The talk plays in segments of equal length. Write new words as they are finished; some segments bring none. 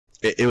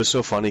It was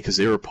so funny because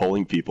they were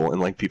polling people,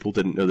 and like people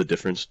didn't know the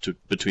difference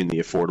between the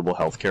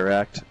Affordable Care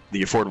Act,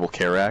 and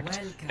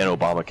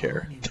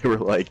Obamacare. They were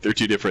like, they're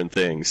two different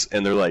things,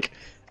 and they're like,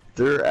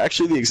 they're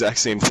actually the exact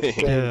same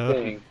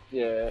thing.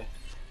 Yeah.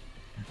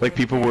 Like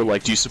people were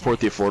like, "Do you support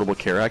the Affordable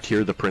Care Act?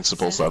 Here are the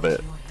principles of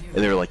it,"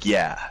 and they were like,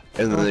 "Yeah,"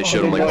 and then they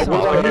showed them like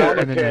Obamacare,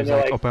 and then they're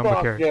like like,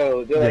 Obamacare.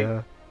 Fuck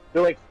no.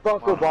 They're like,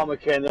 fuck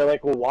Obamacare, and they're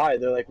like, well, why?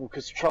 They're like, well,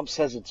 because Trump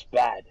says it's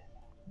bad.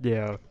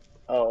 Yeah.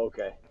 Oh,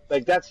 okay.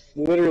 Like, that's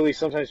literally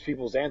sometimes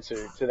people's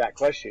answer to that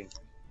question.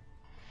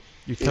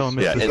 You tell them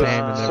it's the same,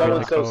 and they're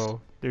like, oh,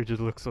 they just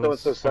look so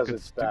fucking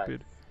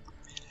stupid.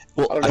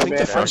 Well, I think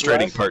the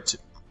frustrating part...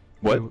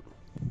 What?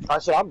 I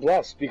said, I'm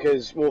blessed,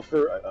 because, well,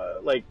 for,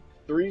 like,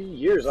 3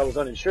 years I was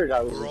uninsured. I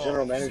was the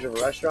general manager of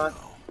a restaurant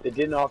that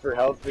didn't offer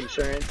health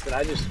insurance, and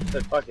I just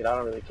said, fuck it, I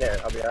don't really care.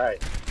 I'll be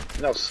alright.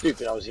 And I was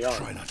stupid, I was young.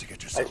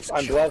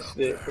 I'm blessed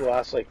that for the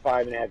last like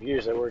 5.5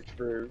 years I worked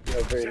for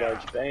very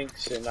large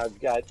banks, and I've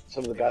got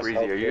some of the best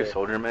health are you a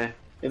soldier, man?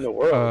 in the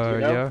world.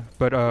 You know? Yeah,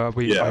 but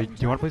do you want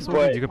to play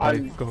soldier? You can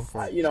probably go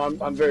for it. You know,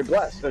 I'm very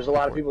blessed. There's a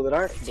lot of people that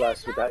aren't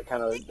blessed with that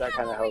kind of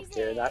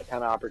healthcare, that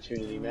kind of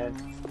opportunity, man.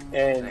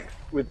 And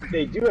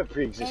they do have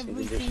pre-existing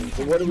conditions.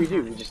 And what do? We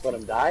just let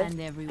them die?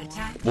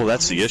 Well,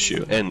 that's the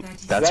issue, and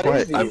that's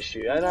why the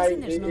issue. And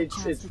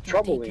it's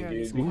troubling,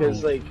 dude,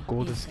 because like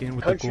golden skin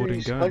with the golden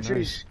gun.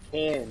 Countries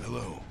can.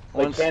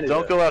 Like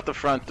don't go out the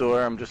front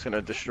door. I'm just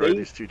gonna destroy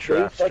these two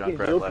traps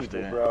Junkrat left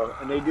here. Bro,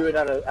 and they do it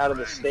out of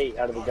the state,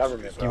 out of the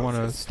government. Bro. You want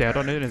to stand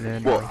on it and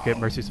then get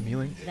Mercy some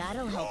healing?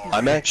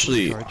 I'm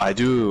actually, I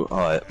do.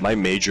 My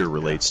major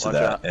relates to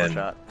that, and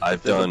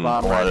I've done a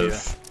lot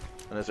of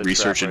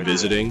research and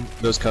visiting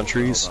those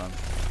countries.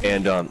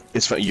 And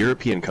it's fun.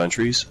 European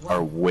countries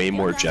are way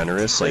more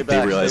generous. Like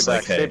they realize,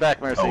 like, hey,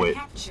 oh wait.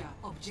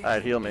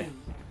 Alright, heal me.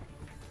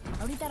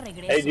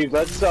 Hey dude,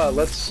 let's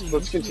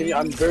continue.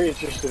 I'm very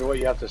interested in what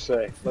you have to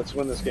say. Let's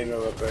win this game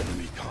real quick.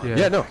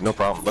 Yeah, no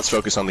problem. Let's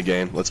focus on the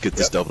game. Let's get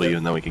this W,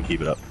 and then we can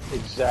keep it up.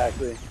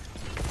 Exactly.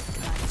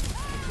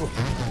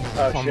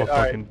 Oh shit! All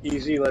right,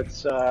 easy.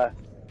 Let's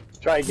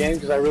try again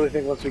because I really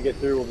think once we get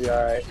through, we'll be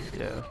all right.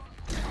 Yeah.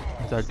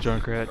 That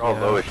Junkrat. All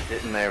low as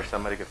shit in there. If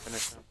somebody could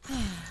finish them.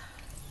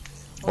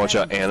 Watch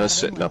out, Anna's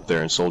sitting up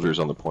there, and Soldier's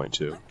on the point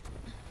too.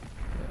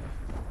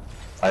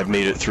 I've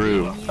made it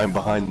through. I'm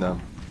behind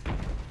them.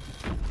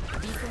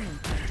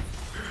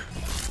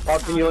 Oh,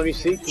 can you let me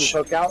see? Can you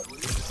poke out?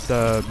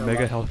 The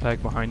mega health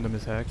pack behind them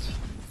is hacked.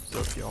 So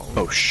if y'all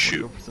oh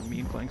shoot! Go for some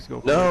mean flanks,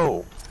 go for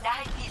no.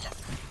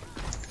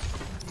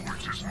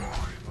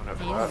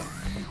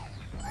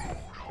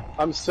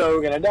 I'm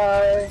so gonna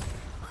die.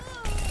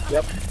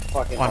 Yep.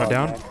 Fucking. Lana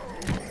down. Man.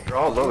 They're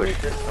all low as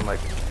shit. I'm like.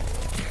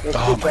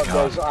 Oh my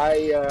god. I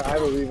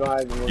have a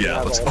revive. And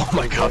yeah. Let's. Oh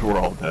my god, we're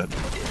all dead.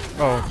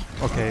 Oh,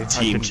 okay.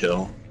 Team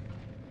kill.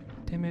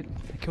 Damn it!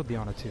 I killed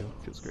Diana too.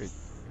 Feels great.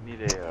 We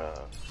need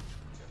a.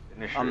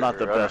 I'm not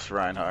the best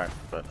Reinhardt,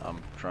 but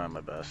I'm trying my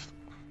best.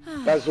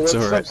 Guys, let's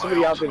sub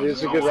somebody out there that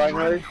is a good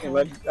Reinhardt and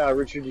let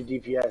Richard do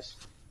DPS.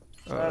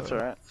 That's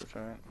alright. That's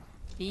alright.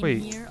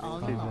 Wait.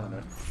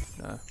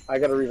 I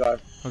got a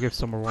revive. I'll give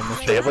Summer one more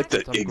shot. They have like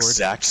the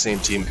exact same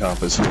team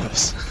comp as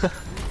us.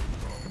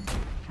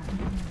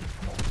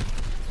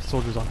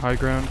 Soldiers on high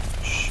ground.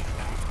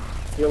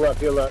 Heal up,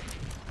 heal up.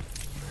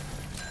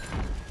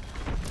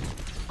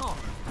 Oh,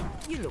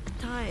 you look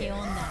tired.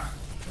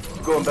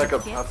 Going back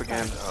up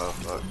again. Oh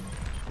fuck.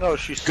 No,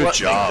 she's good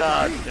job.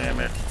 God damn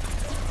it.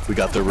 We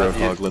got the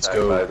Roadhog. Let's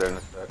go.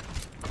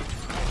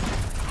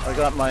 I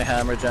got my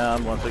hammer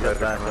down once I got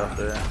back up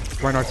there.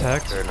 Reinhardt's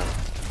hacked.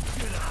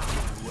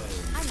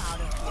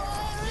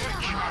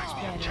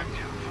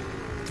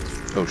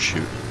 Oh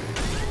shoot.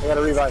 I got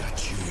a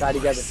revive. Die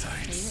together.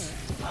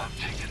 I'm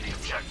taking the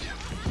objective.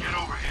 Get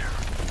over here.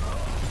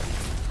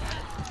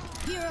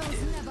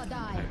 Heroes never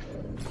die.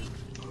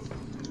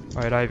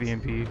 Alright, I have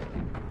EMP.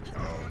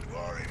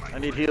 I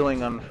need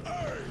healing on.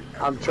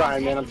 I'm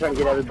trying, man. I'm trying to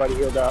get everybody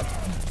healed up.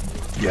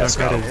 Yes,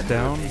 Junkrat is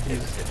down.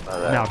 He's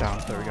now down.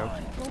 There we go.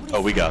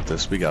 Oh, we got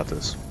this. We got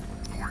this.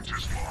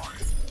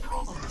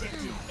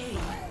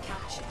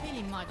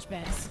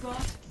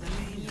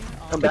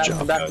 Come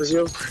back for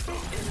heals.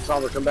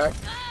 Somber, come back.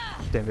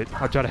 Damn it.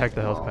 I'll try to hack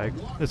the health pack.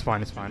 It's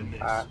fine, it's fine.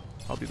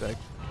 I'll be back.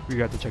 We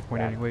got the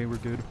checkpoint anyway, we're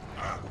good.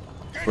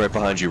 Right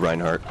behind you,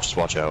 Reinhardt. Just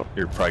watch out.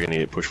 You're probably gonna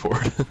get pushed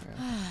forward.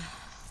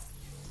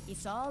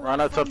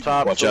 Reinhardt's up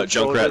top. Watch out,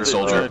 Junkrat and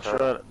Soldier.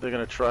 They're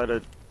gonna try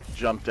to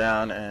jump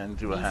down and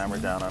do a hammer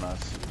down on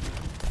us.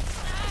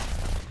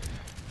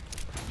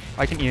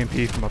 I can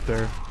EMP from up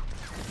there.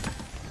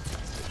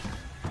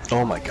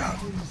 Oh my god.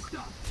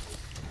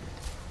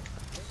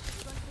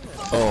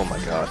 Oh my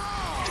god.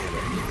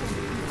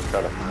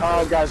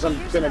 Oh, guys, I'm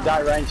gonna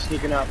die. Ryan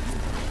sneaking up.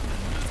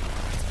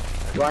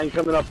 Ryan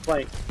coming up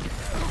flank.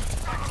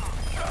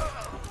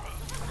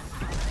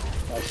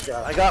 Nice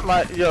shot. I got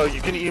my. Yo,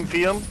 you can EMP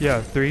him?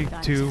 Yeah, 3,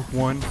 2,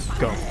 1,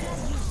 go.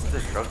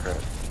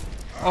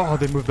 Oh,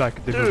 they moved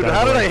back. They moved Dude,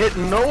 how did I hit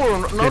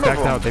none of them?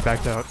 They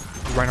backed out.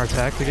 Reinhardt's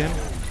hacked again.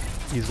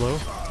 He's low.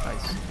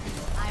 Nice.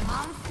 I'm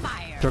on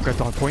fire.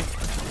 Junkrat's on point.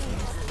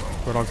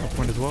 Roadhog's on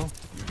point as well.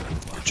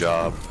 Good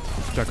job.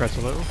 Junkrat's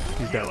low.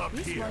 He's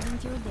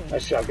dead.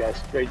 Nice job,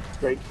 guys.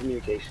 Great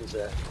communications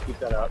there. Keep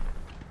that up.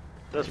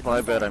 That's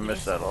my bad. I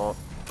missed that ult.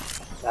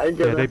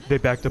 Yeah, they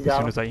backed up as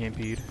soon as I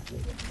EMP'd.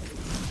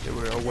 They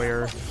were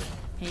aware.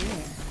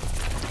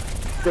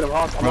 Get him,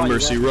 Hawk. Run,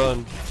 Mercy,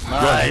 run.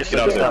 Nice. Get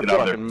out there, get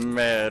out there. Fucking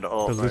mad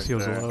ult. The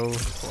Lucio's right there. low.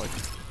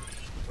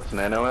 What's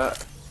Nano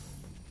at?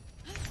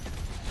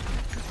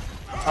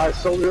 Alright,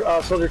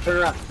 soldier, turn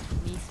around.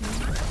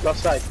 Left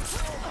side.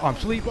 Oh, I'm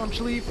sleep.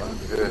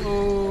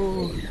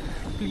 Oh,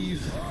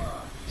 please.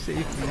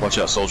 Save me. Watch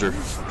out, soldier.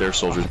 There's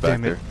soldiers back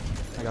Damn it. there.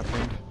 I got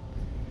pinged.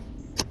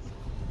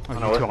 Oh, know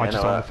you where's two are just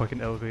Nano on the at.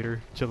 fucking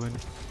elevator, chilling.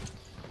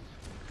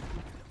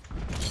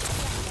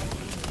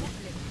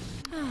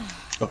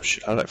 Oh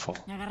shit, how did I fall?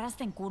 Me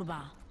agarraste en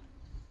curva.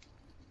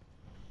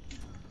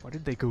 Why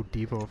did they go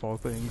Devo of all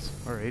things?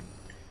 Alright.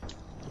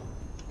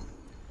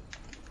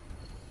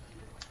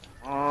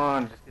 Come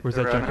on, just get Where's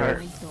the that Reinhardt.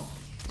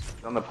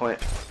 Junkrat? On the point.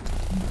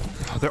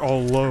 Oh, they're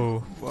all low.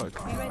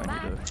 Fuck.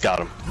 I need to... Got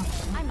him.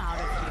 I'm out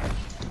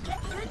of here.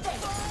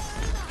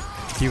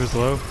 He was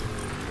low.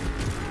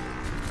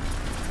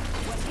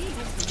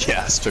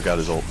 Yes, took out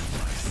his ult.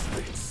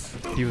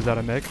 He was out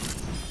of mech.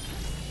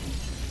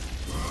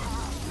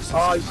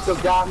 Oh, he still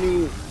got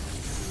me.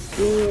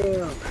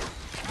 Damn.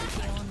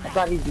 I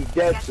thought he'd be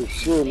dead for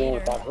sure, man,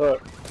 with that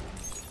hook.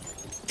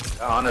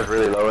 Ana's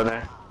really low in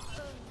there.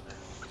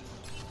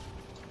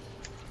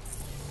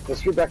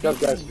 Let's get back up,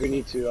 guys, if we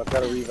need to. I've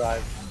got a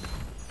revive.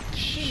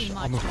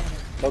 I'm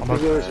Both the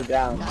healers are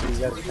down, so you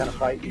guys are kind of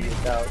fighting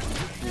without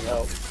any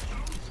help.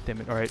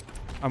 Damn it. Alright.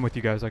 I'm with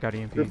you guys. I got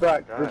EMP. Group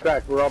back.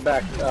 We're all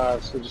back,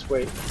 so just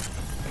wait.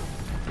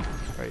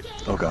 Alright.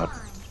 Oh god.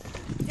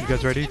 You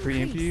guys ready for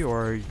EMP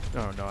or?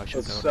 Oh no, I should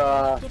Let's,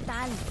 know. ¿Qué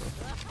tal?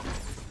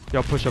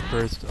 Y'all push up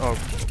first. Oh,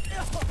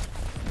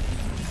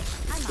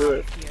 let's do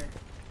it.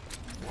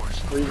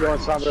 Where you going,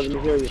 Sombra? Let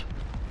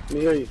me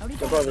hear you. Ahorita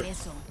Jump over.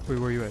 regreso. where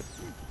are you at?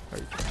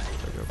 Alright.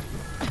 There you go.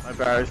 My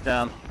barrier's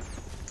down.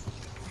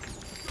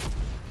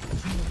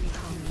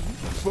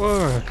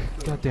 Fuck!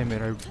 God damn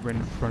it! I ran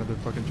in front of the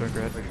fucking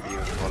Junkrat. He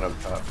was one up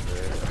top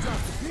there.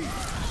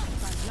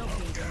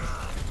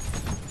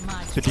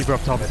 The deeper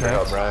up top Get your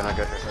help, attacks. Brian. I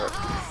got your help.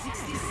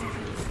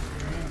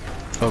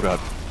 Oh god.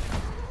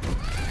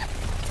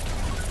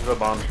 The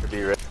bombs should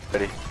be ready.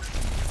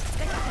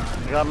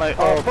 I got my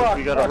ult. fuck,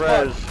 We got a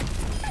fuck,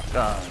 res.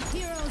 God.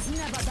 Heroes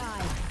never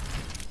die.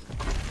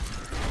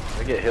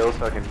 I get heals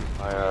so I can use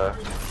my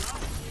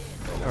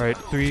Alright,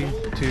 3,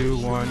 2,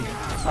 1.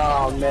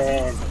 Oh,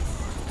 man.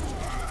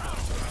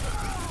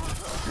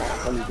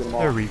 Let me get them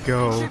all. There we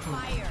go.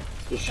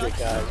 Good shit,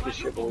 guys. Good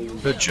shit, boys.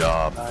 Good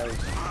job. Nice.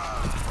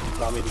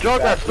 Allow me to get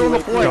Junkrat's back. still on the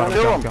point. Got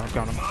Kill him, him.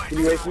 got him. Can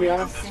you wait for me,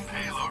 Anna?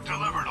 Payload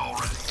delivered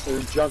already. Or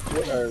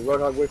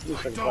Roadhog wait for me so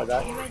I can fly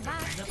back?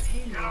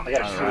 I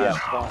got a shitty ass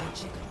spawn.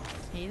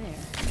 Hey there.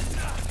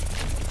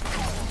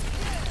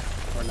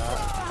 Or not.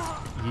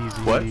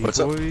 Easy, What? What's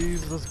up?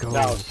 boys. Let's go.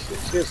 No,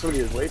 see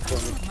somebody would wait for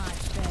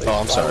me. Oh,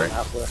 I'm sorry.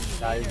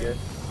 Nah, you're good.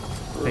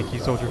 Thank you,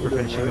 soldier, for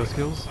finishing those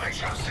kills. I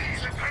shall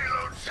seize the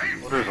payload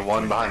safe. There's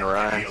one behind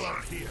Ryan.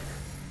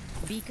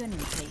 Beacon in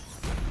place.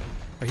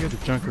 I hear the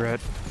Junkrat.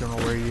 Don't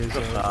know where he is.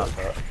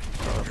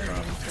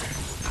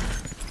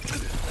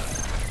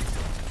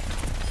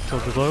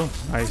 Soldier low.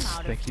 Nice.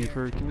 Thank you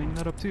for cleaning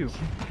that up too.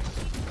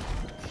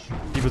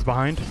 He was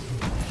behind.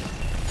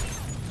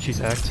 She's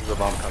hacked. There's a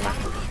bomb coming.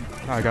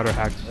 I got her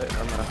hacked.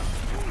 I'm gonna...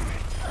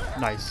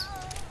 Nice.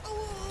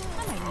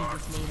 I might need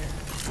this later.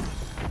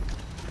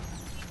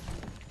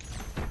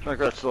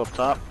 Junkrat's still up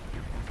top.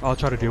 I'll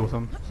try to deal with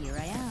him. Here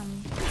I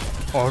am.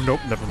 Oh, nope.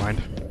 Never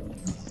mind.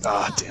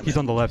 Ah, damn He's it.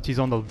 on the left. He's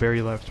on the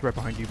very left. Right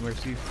behind you,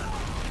 Mercy.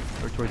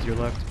 Or towards your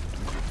left.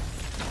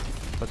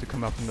 About to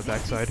come out from the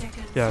backside.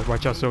 Yeah,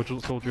 watch out,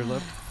 soldier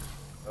left.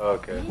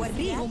 Okay.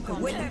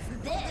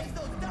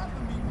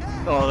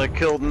 Oh, they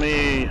killed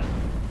me.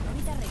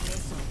 Ahorita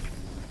regreso.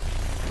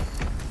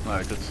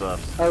 Alright, good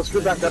stuff. Alright, let's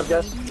go back up,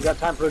 guys. We got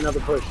time for another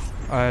push.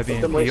 I have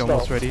Let them EMP waste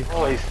almost all. ready.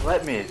 Oh, he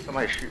let me.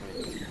 Somebody shoot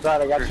me.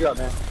 Right, I got you up,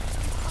 man.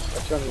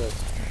 Got you on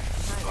this.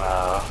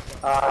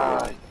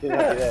 Wow. Didn't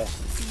have you there.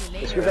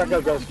 Let's go back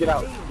up, guys. Get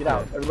out. Get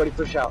out. Everybody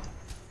push out.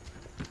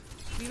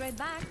 Be right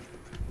back.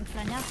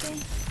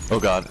 ¿Extrañaste? Oh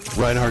god.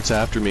 Reinhardt's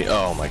after me.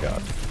 Oh my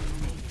god.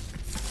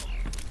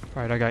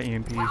 Alright, I got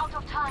EMP. I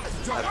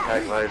have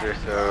tag laser,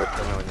 so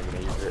tell me when you're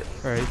gonna use it.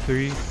 Alright,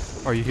 3.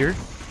 Are you here?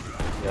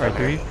 Yeah, Alright,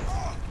 okay.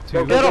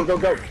 3, 2, Go, go,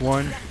 go, go.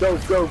 1. Go,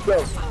 go,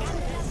 go.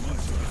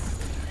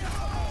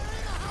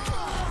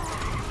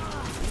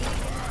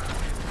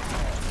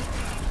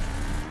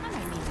 I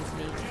might need this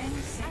later.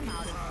 I'm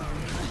out of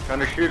here. Trying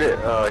to shoot it.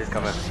 Oh, he's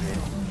coming.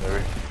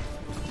 Sorry.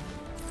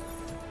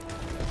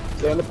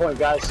 Stay on the point,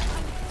 guys.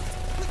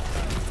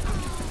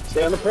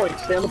 Stay on the point.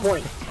 Stay on the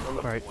point.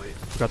 Alright,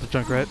 got the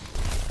Junkrat.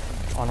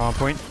 On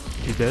point.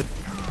 He's dead.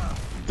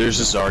 There's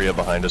a Zarya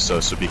behind us though,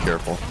 so be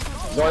careful.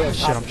 Sorry,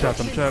 Shit, I'm trapped,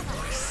 I'm trapped.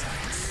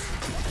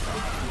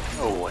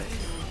 No way.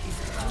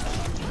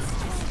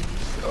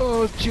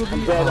 Oh, shield I'm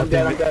me. dead, Oh, I'm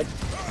dead, damn I'm it. dead.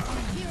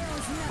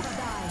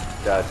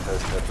 Dad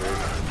has separated.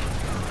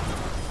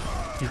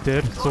 He's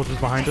dead. Soldiers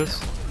behind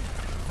us.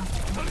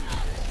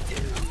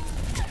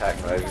 Attack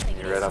 5,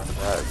 you're right off the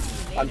bat.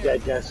 I'm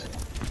dead, guys.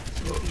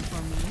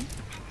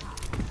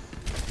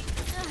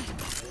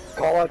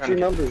 Call out your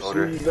numbers. Who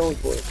are you going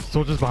for?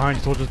 Soldiers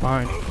behind. Soldiers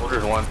behind.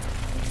 Soldier's 1.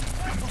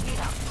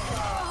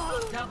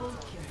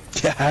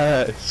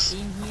 Yes!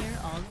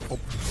 Oh,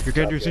 you're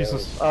getting your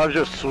ceaseless. I was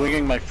just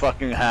swinging my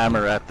fucking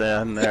hammer at the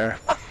end there.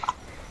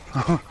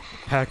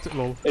 Hacked,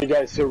 lol. Hey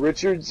guys, so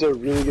Richard's a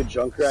really good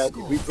Junkrat.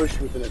 If we push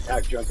with an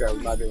attack Junkrat,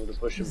 we might be able to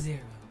push him.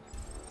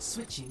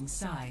 Switching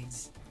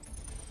sides.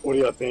 What do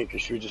y'all think? Or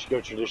should we just go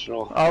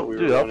traditional? I'll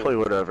play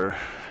whatever.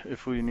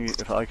 If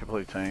I can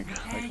play tank,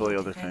 I can play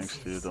other tanks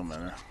too, don't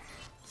matter.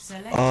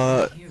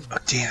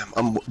 Damn,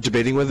 I'm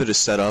debating whether to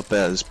set up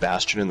as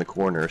Bastion in the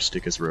corner or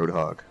stick as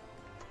Roadhog.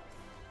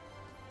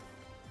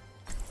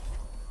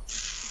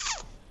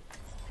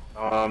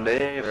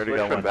 They already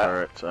got one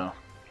turret, so.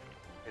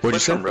 What'd you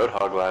say? From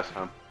Roadhog last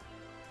time.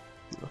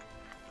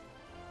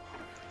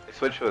 They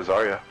switched to a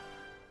Zarya.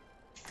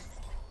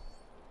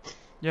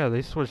 Yeah,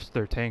 they switched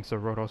their tanks, so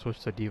Roadhog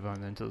switched to D.Va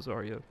and then to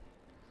Zarya.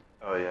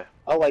 Oh yeah.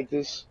 I like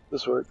this.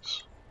 This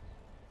works.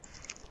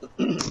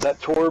 That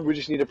Torb, we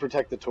just need to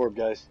protect the Torb,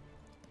 guys.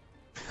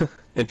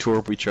 And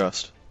Torb we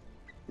trust.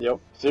 Yep,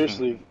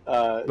 seriously.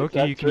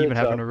 Loki, you can even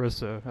have an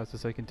Orisa as the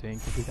second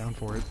tank if you're down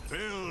for it.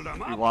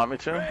 You want me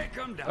to? I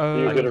can play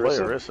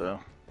Orisa.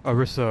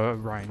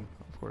 Orisa, Ryan,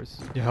 of course.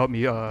 You help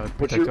me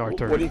protect our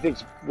turret. What do you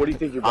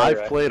think you're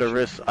better I've played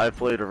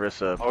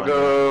Orisa. I'll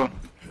go.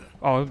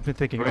 Oh, I've been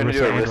thinking We're gonna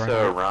do Orisa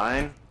Orisa and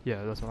Ryan.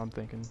 Yeah, that's what I'm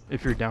thinking.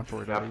 If you're down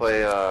for it. Can I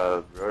play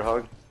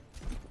Roadhog?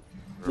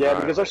 Yeah,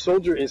 because our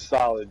soldier is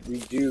solid. We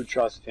do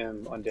trust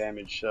him on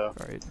damage, so.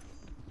 Alright.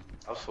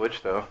 I'll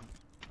switch though.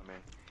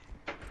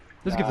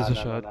 Let's give this a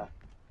shot.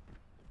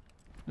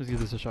 Let's give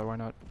this a shot, why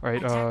not?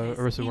 Alright,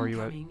 Orisa, where are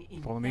you at?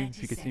 Follow me,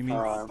 if you can see me.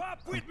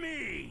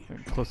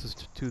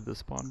 Closest to the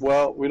spawn.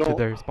 Well, we don't... To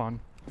their spawn.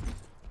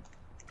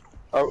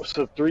 Oh,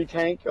 so 3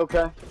 tank?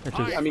 Okay.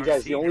 I mean,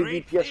 guys, the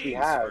only DPS we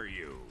have...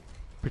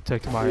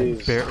 Protect my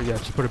barrier. Yeah,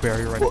 just put a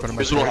barrier right in front of my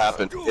Here's what'll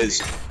happen,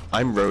 is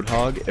I'm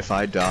Roadhog. If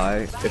I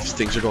die, if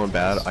things are going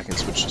bad, I can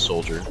switch to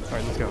Soldier.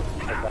 Alright, let's go.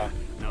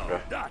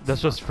 Okay.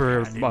 That's just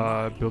for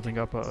building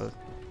up a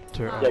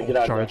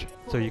charge,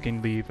 so you can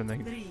leave, and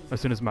then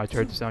as soon as my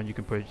turret's down, you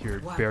can put your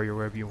barrier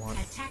wherever you want.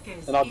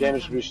 And I'll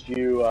damage boost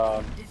you.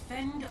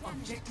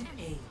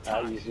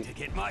 Easy.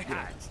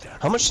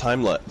 How much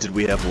time did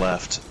we have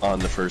left on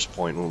the first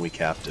point when we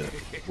capped it?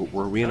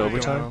 Were we in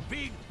overtime?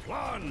 Big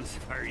plans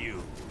for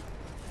you.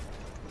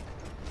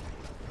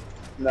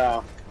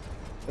 No,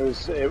 it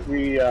was.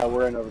 We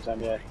were in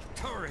overtime. Yeah.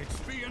 Turrets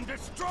being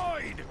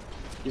destroyed.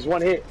 He's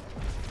 1 hit.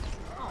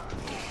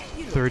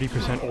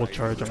 30% ult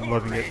charge. I'm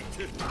loving it.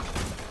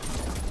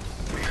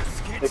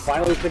 They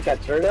finally took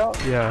that turret out?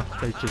 Yeah,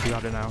 they just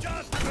got it now.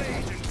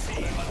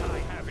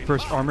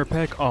 First armor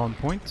pack on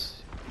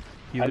point.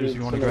 Healers,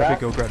 you want to grab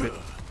it, go grab it.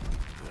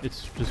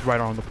 It's just right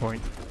on the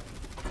point.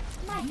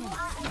 How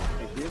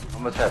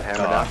much that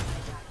hammer down?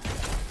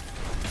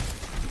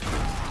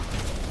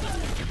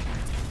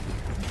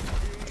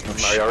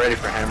 Are y'all ready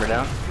for hammer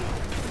down?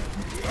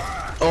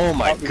 Oh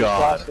my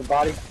god. The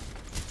body.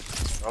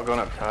 All going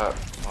up top.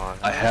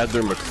 I had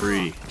their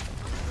McCree.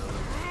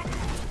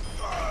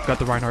 Got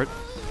the Reinhardt.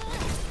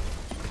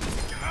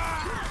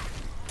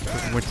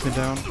 Winston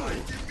down.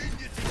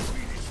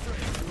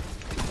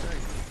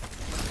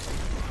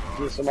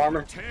 Need some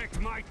armor?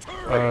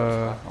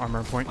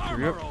 Armor point. Here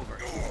we go.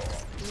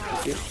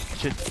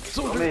 Shit.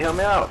 Help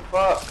me out.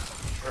 Fuck.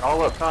 We're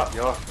all up top,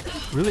 y'all.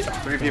 Really?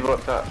 3 people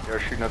up top. They're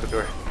shooting out the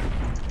door.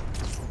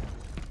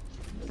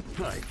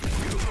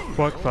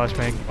 Fuck,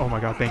 flashbang. Oh my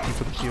god, thank you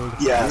for the shield.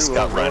 Yes,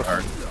 got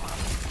Reinhardt.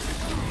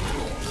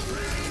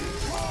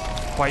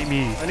 Fight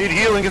me. I need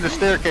healing in the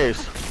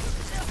staircase.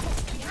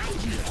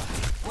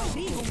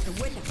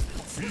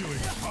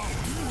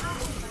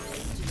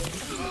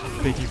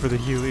 Thank you for the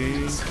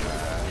healing. He's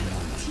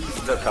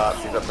up top.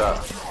 He's up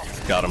top.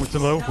 Got him.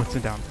 Winston low,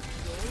 Winston down.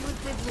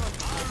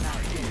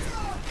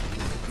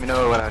 Let me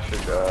know when I should.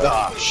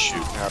 Ah,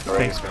 shoot.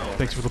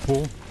 Thanks for the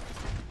pull.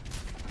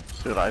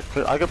 Dude, I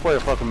could play a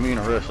fucking mean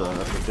Orisa,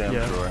 that's for damn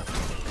sure.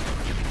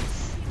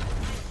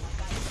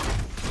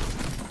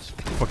 Just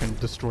fucking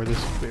destroy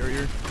this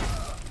barrier.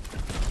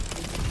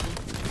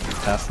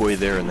 Halfway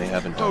there and they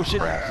haven't done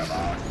shit. crap.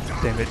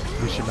 Damn it,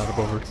 we should not have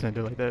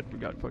overextended like that. We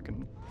got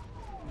fucking...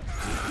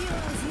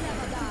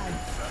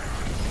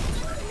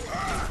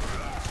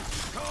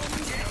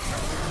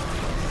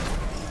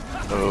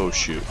 Oh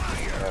shoot.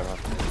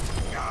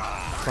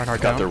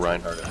 Reinhardt got down. the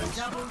Reinhardt at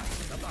least.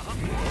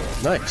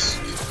 Nice.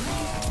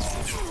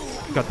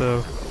 Got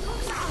the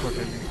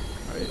fucking...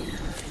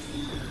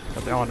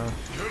 Got the Ana.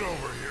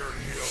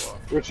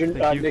 Richard,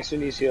 Nixon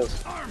needs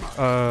heals. 2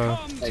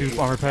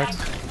 armor packs.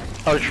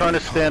 I was trying to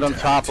stand on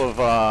top of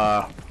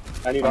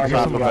I need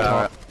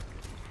armor.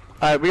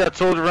 Alright, we got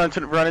soldier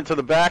run into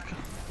the back.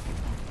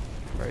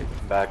 Right.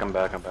 I'm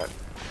back.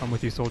 I'm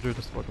with you, soldier.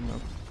 Just fuck him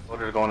up.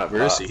 Soldier's going up.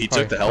 Where is he? He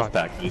took the health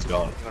pack, but he's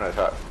gone. He's going up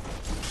top.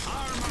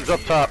 He's up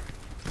top.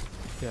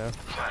 Yeah.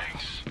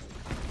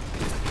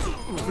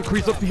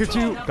 McCree's up here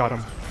too. Got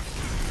him.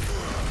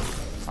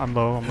 I'm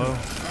low.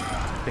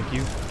 Thank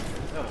you.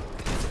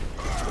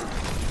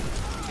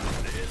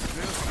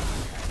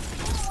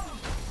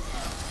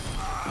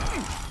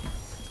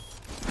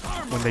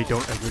 When they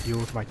don't ever deal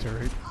with my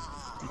turret,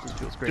 it just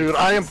feels great. Dude,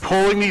 I am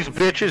pulling these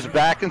bitches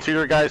back into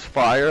your guys'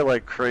 fire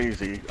like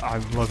crazy.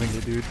 I'm loving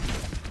it, dude.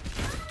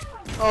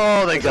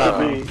 Oh, they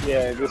got me.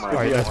 Yeah, this could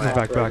Alright, be let's move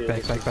back.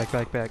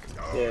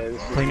 Yeah,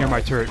 this Play near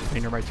my turret. Play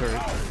near my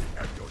turret.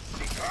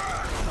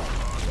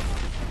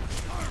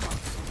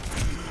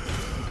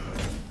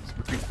 This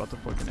McCree's about to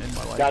fucking end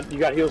my life. You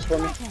got heals for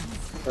me?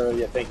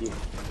 Yeah, thank you.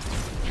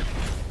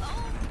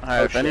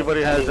 Alright, if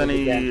anybody has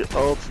any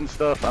ults and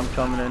stuff, I'm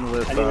coming in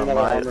with my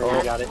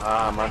ult. Got it.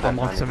 I'm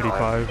on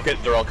 75. Okay,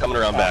 they're all coming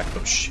around back.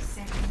 Oh shit.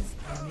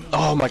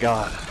 Oh my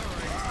god.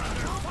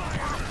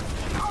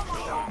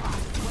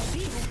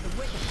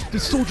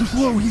 This soldier's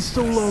low, he's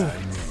so low.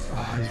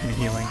 Oh, he's been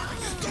healing.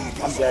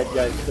 I'm dead,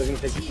 guys. They're gonna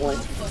take the point.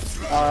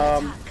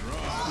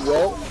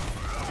 Well,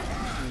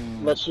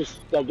 let's just,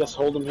 I guess,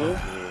 hold them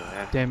here.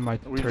 Damn, my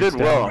We turret's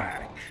did well. down.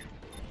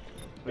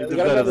 We did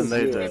better than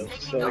they did.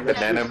 So Like the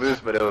nano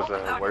boost, but it was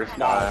a worse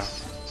time.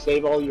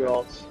 save all your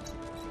ults.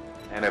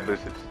 Nano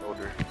boosted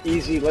soldier.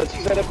 Easy. Let's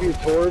set up your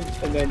torb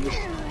and then just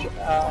shit.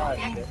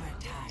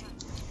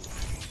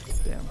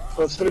 Damn.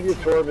 So let's set up your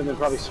torb and then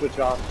probably switch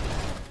off.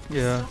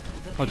 Yeah.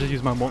 I'll just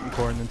use my molten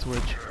core and then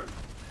switch.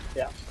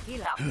 Yeah. You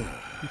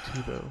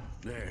too, though.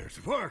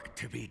 There's work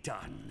to be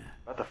done.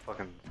 Not the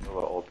fucking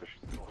little ultish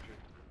soldier.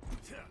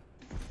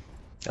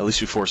 At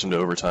least you force them to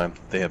overtime.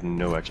 They have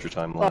no extra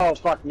time left. Oh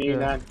fuck me, Yeah.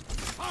 man.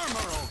 Armor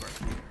over.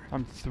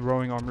 I'm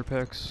throwing armor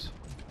packs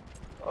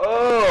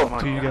Oh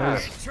my to you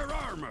guys. Get your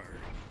armor.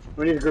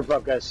 We need to group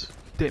up, guys.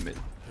 Damn it.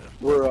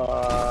 We're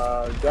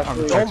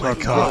definitely. Oh my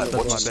god, That's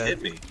what my just bad.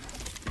 hit me?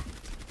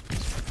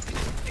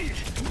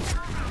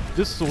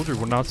 This soldier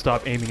will not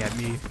stop aiming at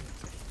me.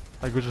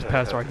 Like, we'll just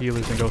pass our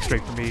healers and go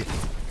straight for me.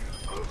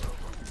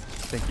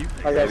 Thank you.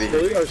 I got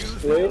stay or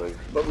split,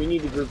 but we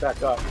need to group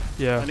back up.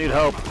 Yeah. I need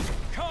help.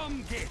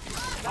 Come get.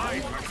 I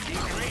foresee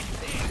great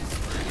things.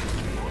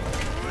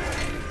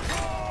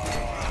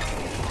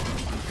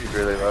 He's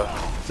really low.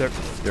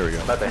 There we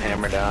go. About to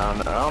hammer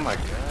down. Oh my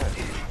god.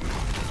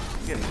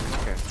 Getting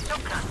okay.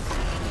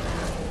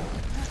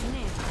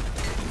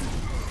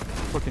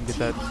 Fucking get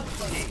that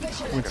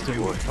Winston.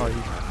 Oh,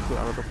 he's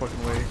out of the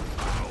fucking way.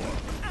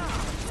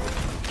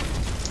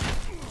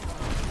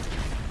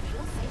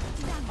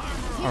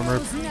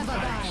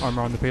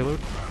 Armor on the payload.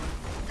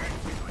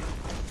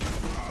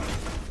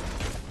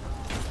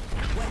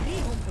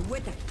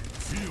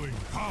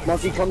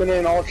 Monkey coming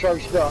in, all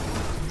charged up.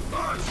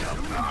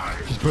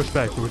 Just push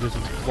back. We'll just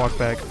walk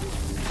back.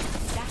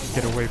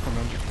 Get away from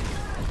him.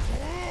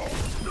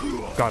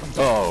 Got him.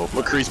 Oh,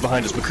 McCree's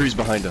behind us. McCree's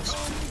behind us.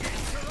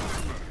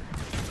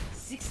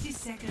 60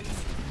 seconds.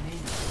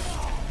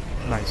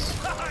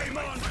 Nice. I'm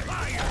on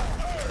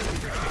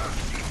fire.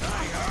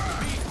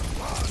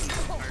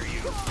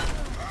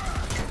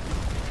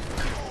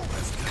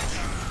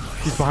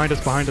 He's behind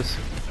us. Behind us.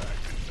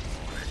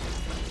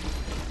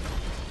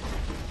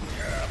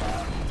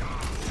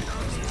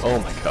 Oh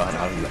my god,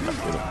 how did that not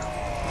get him?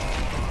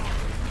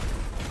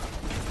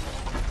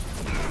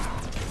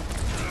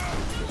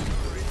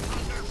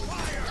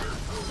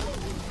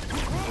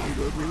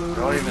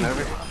 Not even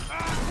over.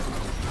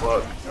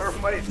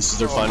 Look, This is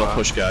their final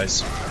push,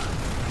 guys.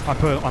 I'm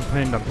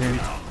pinned.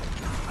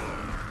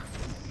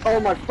 Oh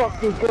my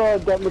fucking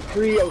god, that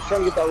McCree! I was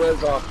trying to get that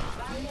res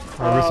off.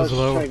 Our wrist I is was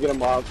low. trying to get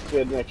him off.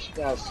 Good next.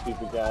 That was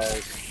stupid,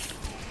 guys.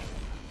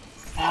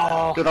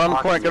 Oh, Get on the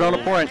point, get on the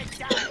point.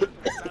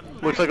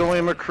 Looks like only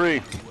a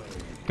McCree.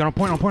 Get on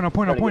point. I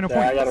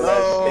gotta res.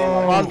 Stand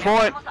on On it.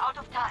 point.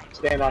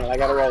 Stand on it. I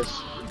gotta res.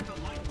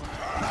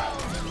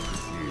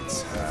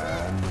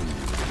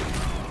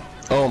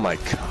 Oh my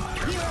god.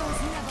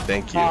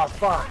 Thank you. Ah,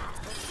 fuck.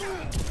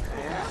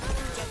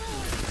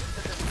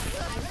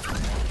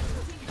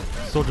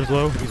 Soldier's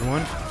low. He's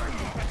one.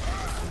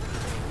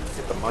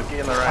 get the monkey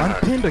in the right I'm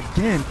hand. pinned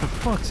again. For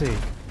fuck's sake.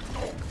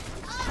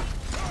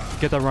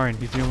 Get that Ryan.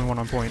 He's the only one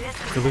on point.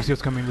 The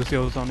Lucio's coming.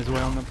 Lucio's on his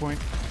way on that point.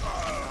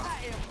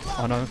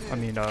 Oh no. I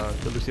mean, the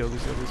Lucio.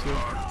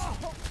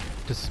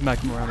 Just smack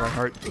him around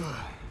Reinhardt.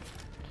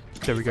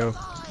 There we go.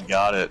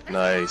 Got it.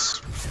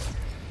 Nice.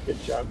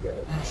 Good job,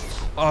 guys.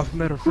 Off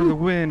meta for the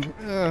win.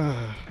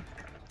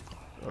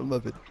 I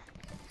love it.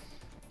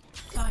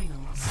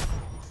 Finals.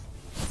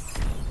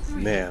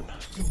 Man.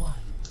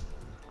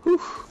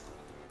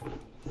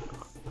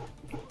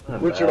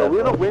 Richard, are we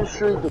on a win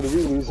streak or did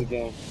we lose a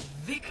game?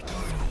 Victory.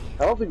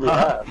 I don't think we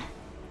have.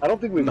 I don't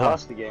think we've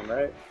lost the game,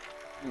 right?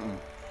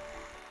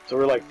 So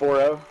we're like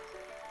 4-0?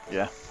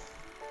 Yeah.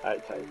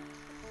 Alright, tight.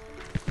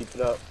 Keep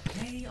it up.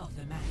 Play of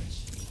the match.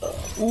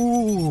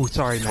 Ooh,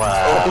 sorry, man.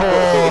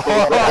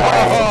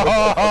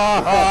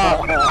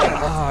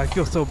 I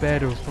feel so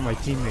bad. It was from my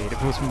teammate.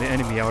 If it was from the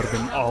enemy, I would have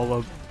been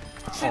all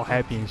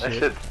happy and That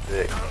shit. shit's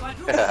sick.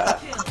 Yeah.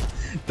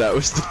 That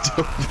was the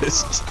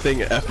dopest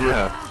thing ever.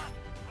 Yeah.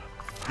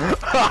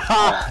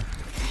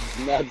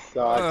 That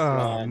sucks,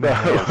 man.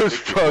 That was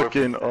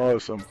fucking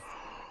awesome.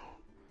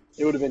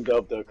 It would have been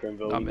dope though,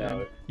 Crimville. Oh,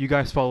 man. You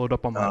guys followed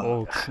up on my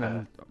ults,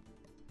 and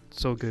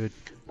so good.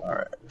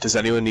 Alright. Does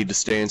anyone need to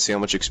stay and see how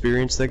much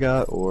experience they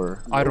got,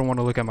 or? I don't want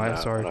to look at my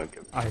SR.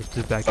 I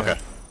just back out.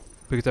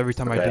 Because every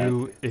time I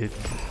do,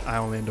 I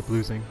only end up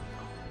losing.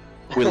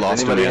 We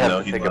lost him again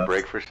though. Take a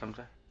break for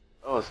something?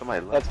 Oh,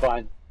 somebody left. That's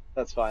fine.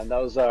 That's fine.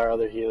 That was our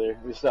other healer.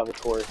 We still have a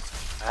course.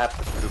 I have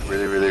to poop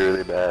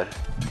really bad.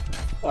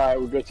 Alright,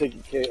 we'll go take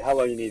a how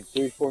long you need?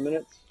 3-4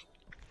 minutes?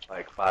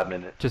 Like 5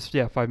 minutes. Just,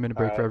 yeah, 5-minute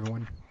break for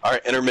everyone.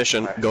 Alright,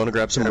 intermission. Going to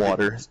grab some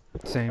water.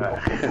 Same.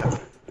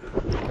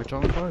 Catch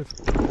y'all in 5.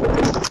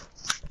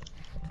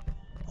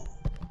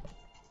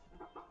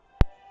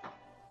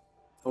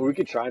 Well, we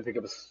could try and pick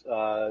up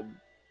a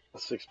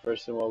 6th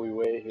person while we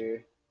wait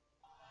here.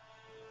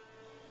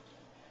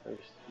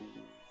 First.